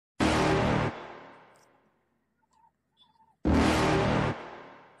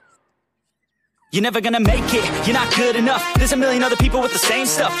You're never gonna make it, you're not good enough. There's a million other people with the same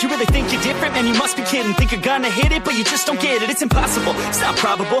stuff. You really think you're different? Man, you must be kidding. Think you're gonna hit it, but you just don't get it. It's impossible, it's not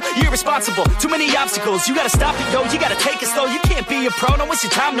probable, you're irresponsible. Too many obstacles, you gotta stop it, yo. You gotta take it slow, you can't be a pro. Don't waste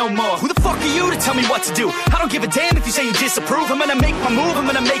your time no more. Who the fuck are you to tell me what to do? I don't give a damn if you say you disapprove. I'm gonna make my move, I'm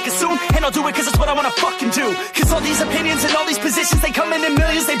gonna make it soon. And I'll do it cause it's what I wanna fucking do. Cause all these opinions and all these positions, they come in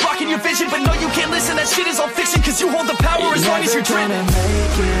millions, they blocking your vision. But no, you can't listen, that shit is all fiction. Cause you hold the power as long as you're dreaming.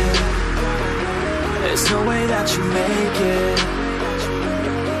 There's no way that you make it.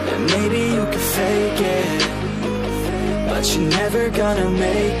 And maybe you can fake it, but you're never gonna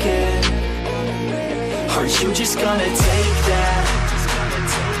make it. Are you just gonna take that?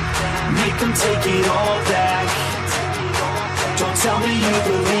 Make them take it all back. Don't tell me you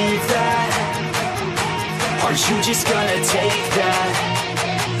believe that. Are you just gonna take that?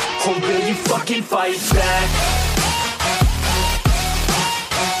 Or will you fucking fight back?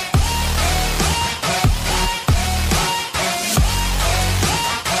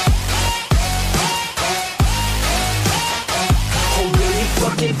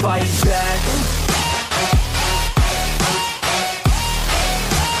 Fight back.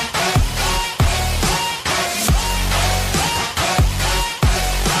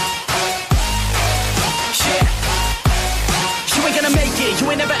 You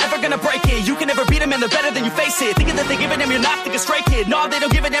ain't never ever gonna break it. You can never beat them and they're better than you face it. Thinking that they give a damn, you're not thinking straight, kid. No, they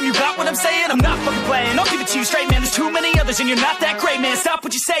don't give a damn, you got what I'm saying? I'm not fucking playing, I'll give it to you straight, man. There's too many others and you're not that great, man. Stop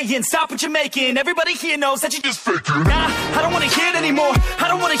what you're saying, stop what you're making. Everybody here knows that you just faking. Nah, I don't wanna hear it anymore, I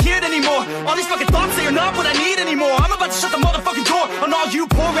don't wanna hear it anymore. All these fucking thoughts, they are not what I need anymore. I'm about to shut the motherfucking door on all you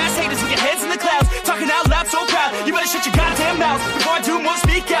poor ass haters with your heads in the clouds, talking out loud so proud. You better shut your goddamn mouth before I do more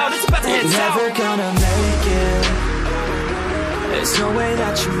speak out. It's about to head south. You're never gonna make it. There's no way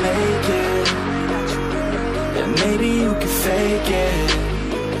that you make it. And maybe you can fake it,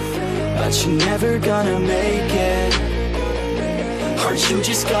 but you're never gonna make it. Are you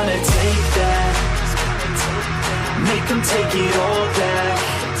just gonna take that? Make them take it all back.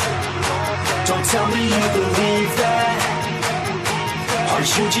 Don't tell me you believe that. Are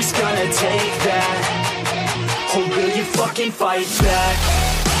you just gonna take that? Or will you fucking fight back?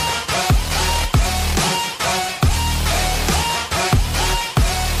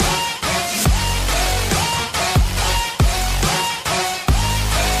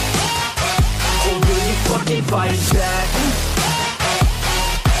 Fight back.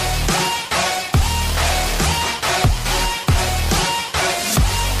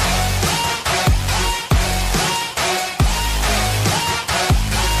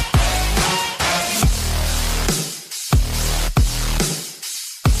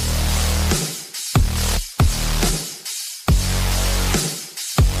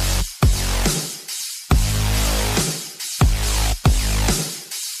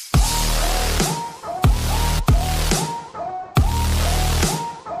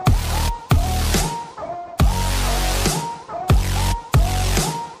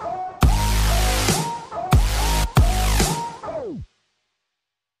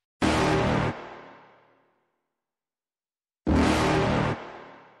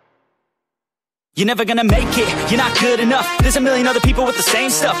 You're never gonna make it, you're not good enough. There's a million other people with the same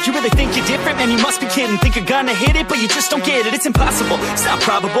stuff. You really think you're different? Man, you must be kidding. Think you're gonna hit it, but you just don't get it. It's impossible, it's not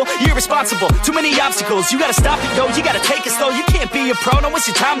probable, you're irresponsible. Too many obstacles, you gotta stop it, yo. You gotta take it slow, you can't be a pro. Don't waste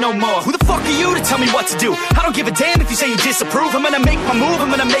your time no more. Who the fuck are you to tell me what to do? I don't give a damn if you say you disapprove. I'm gonna make my move,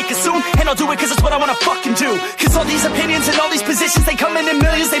 I'm gonna make it soon. And I'll do it cause it's what I wanna fucking do. Cause all these opinions and all these positions, they come in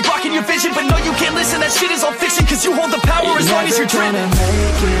millions, they blocking your vision. But no, you can't listen, that shit is all fiction. Cause you hold the power as long as you're dreaming.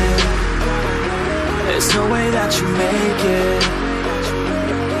 There's no way that you make it.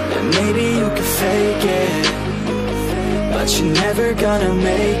 And maybe you can fake it, but you're never gonna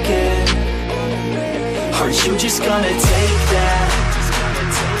make it. Are you just gonna take that?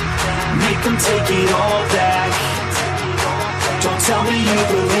 Make them take it all back. Don't tell me you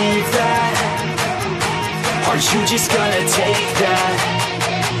believe that. Are you just gonna take that?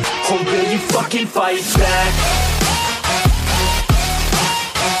 Or will you fucking fight back?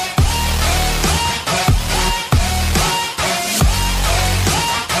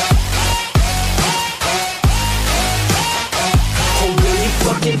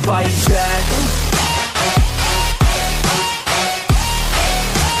 Fight back.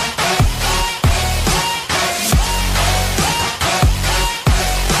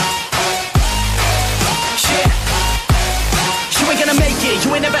 Yeah. You ain't gonna make it,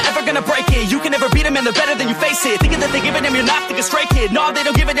 you ain't never ever gonna gonna break it. You can never beat them and they're better than you, face it. Thinking that they give a damn, you're not, think a stray kid. No, they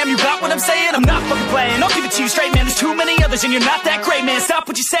don't give a damn, you got what I'm saying? I'm not fucking playing, I'll give it to you straight, man. There's too many others and you're not that great, man. Stop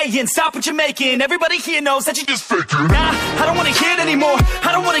what you're saying, stop what you're making. Everybody here knows that you just faking. Nah, I don't wanna hear it anymore,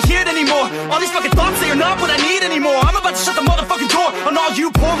 I don't wanna hear it anymore. All these fucking thoughts, they are not what I need anymore. I'm about to shut the motherfucking door on all you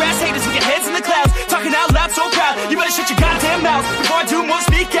poor ass haters with your heads in the clouds, talking out loud so proud. You better shut your goddamn mouth before I do more,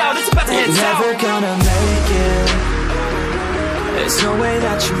 speak out. It's about to head south. Never gonna make it. There's no way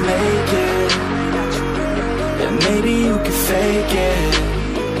that you make it. And maybe you can fake it,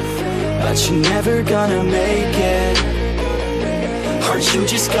 but you're never gonna make it. Aren't you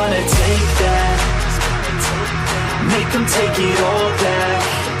just gonna take that? Make them take it all back.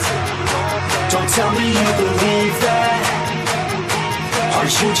 Don't tell me you believe that.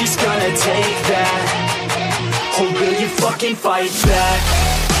 Aren't you just gonna take that? Or will you fucking fight back?